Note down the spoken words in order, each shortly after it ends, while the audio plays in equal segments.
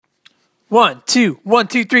1, 2, 1,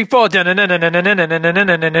 2, 3, 4.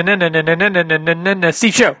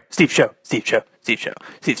 Steve Show.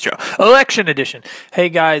 Election edition. Hey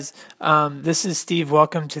guys, this is Steve.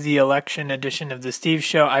 Welcome to the election edition of the Steve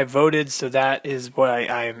Show. I voted, so that is why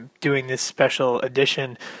I'm doing this special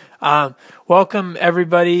edition. Welcome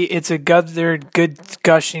everybody. It's a good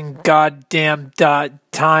gushing goddamn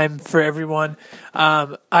time for everyone.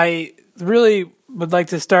 I really would like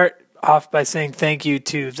to start off by saying thank you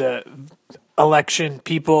to the election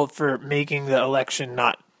people for making the election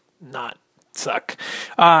not suck.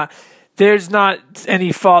 There's not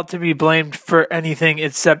any fault to be blamed for anything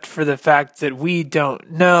except for the fact that we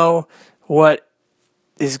don't know what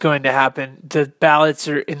is going to happen. The ballots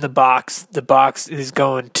are in the box. The box is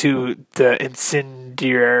going to the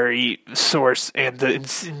incendiary source, and the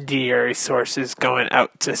incendiary source is going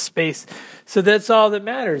out to space. So that's all that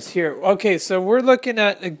matters here. Okay, so we're looking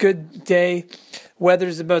at a good day.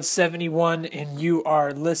 Weather's about 71, and you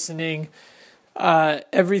are listening.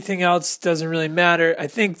 Everything else doesn't really matter. I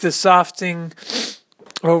think the softening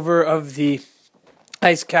over of the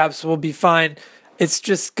ice caps will be fine. It's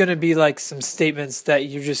just going to be like some statements that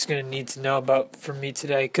you're just going to need to know about from me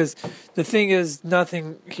today. Because the thing is,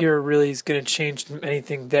 nothing here really is going to change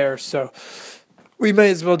anything there. So we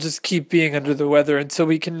may as well just keep being under the weather until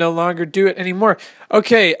we can no longer do it anymore.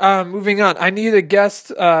 Okay, moving on. I need a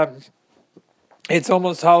guest. It's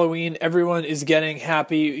almost Halloween. Everyone is getting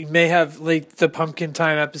happy. You may have like the pumpkin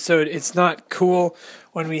time episode. It's not cool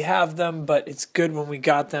when we have them, but it's good when we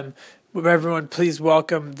got them. Everyone, please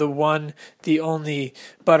welcome the one, the only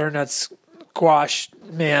Butternut Squash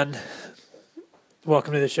Man.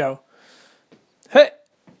 Welcome to the show. Hey,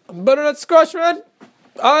 I'm Butternut Squash Man.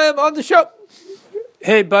 I am on the show.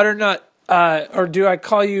 Hey, Butternut, or do I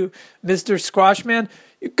call you Mr. Squash Man?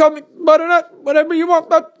 You call me Butternut, whatever you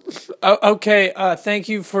want. Okay, thank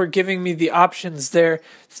you for giving me the options there.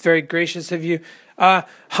 It's very gracious of you.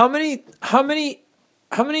 How many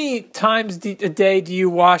times a day do you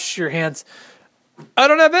wash your hands? I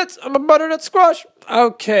don't have it. I'm a Butternut Squash.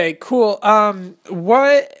 Okay, cool. Who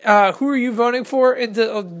are you voting for in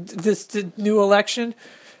this new election?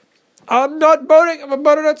 I'm not voting. I'm a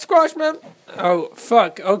Butternut Squash Man. Oh,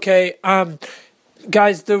 fuck. Okay.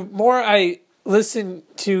 Guys, the more I listen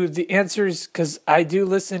to the answers, because I do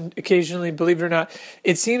listen occasionally, believe it or not,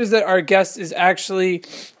 it seems that our guest is actually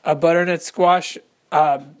a butternut squash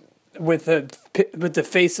with the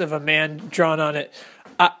face of a man drawn on it.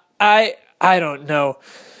 I don't know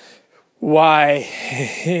why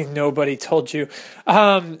nobody told you.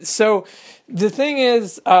 So the thing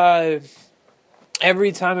is,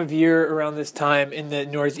 every time of year around this time in the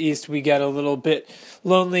Northeast, we get a little bit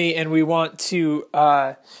lonely, and we want to,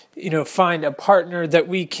 find a partner that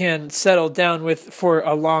we can settle down with for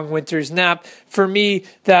a long winter's nap. For me,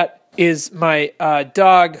 that is my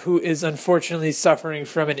dog, who is unfortunately suffering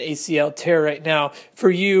from an ACL tear right now.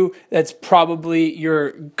 For you, that's probably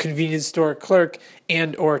your convenience store clerk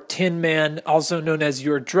and or tin man, also known as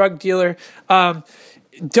your drug dealer.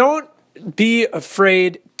 Don't be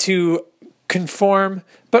afraid to conform,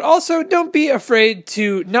 but also don't be afraid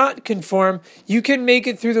to not conform. You can make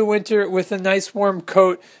it through the winter with a nice warm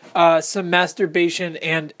coat, some masturbation,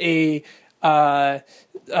 and a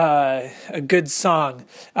good song.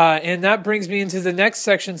 And that brings me into the next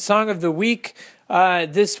section, Song of the Week.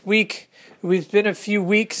 This week, we've been a few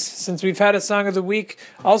weeks since we've had a Song of the Week.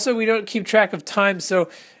 Also, we don't keep track of time, so,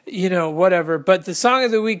 whatever. But the Song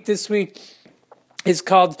of the Week this week is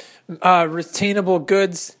called Retainable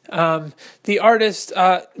Goods. The artist,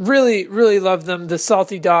 really, really love them. The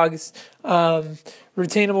Salty Dogs.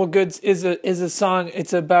 Retainable Goods is a song.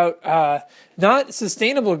 It's about not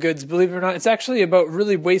sustainable goods, believe it or not. It's actually about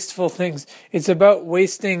really wasteful things. It's about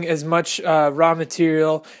wasting as much raw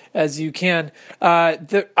material as you can.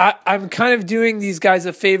 I'm kind of doing these guys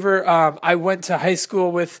a favor. I went to high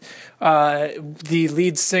school with the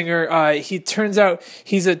lead singer. He turns out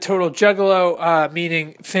he's a total juggalo,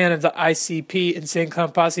 meaning fan of the ICP, Insane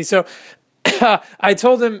Clown Posse. So I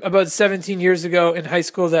told him about 17 years ago in high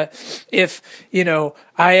school that if,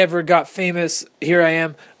 I ever got famous, here I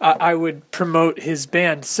am, I would promote his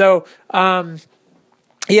band. So, a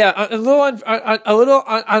little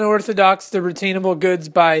unorthodox. The Retainable Goods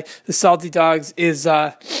by the Salty Dogs is,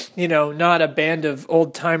 not a band of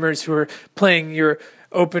old timers who are playing your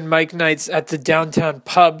open mic nights at the downtown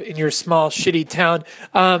pub in your small shitty town.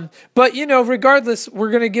 But regardless,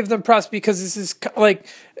 we're gonna give them props because this is like.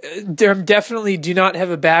 I definitely do not have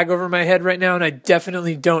a bag over my head right now, and I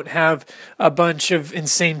definitely don't have a bunch of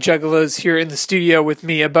insane juggalos here in the studio with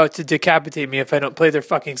me about to decapitate me if I don't play their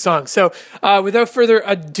fucking song. So, without further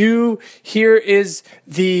ado, here is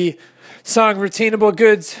the song Retainable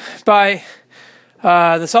Goods by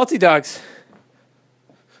the Salty Dogs.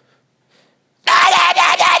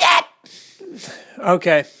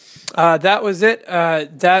 Okay. That was it.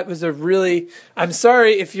 That was a really, I'm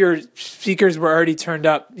sorry if your speakers were already turned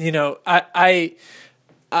up. I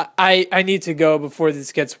need to go before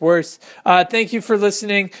this gets worse. Thank you for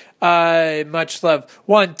listening. Much love.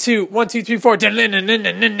 1, 2, 1, 2, 3, 4.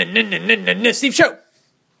 Steve Show.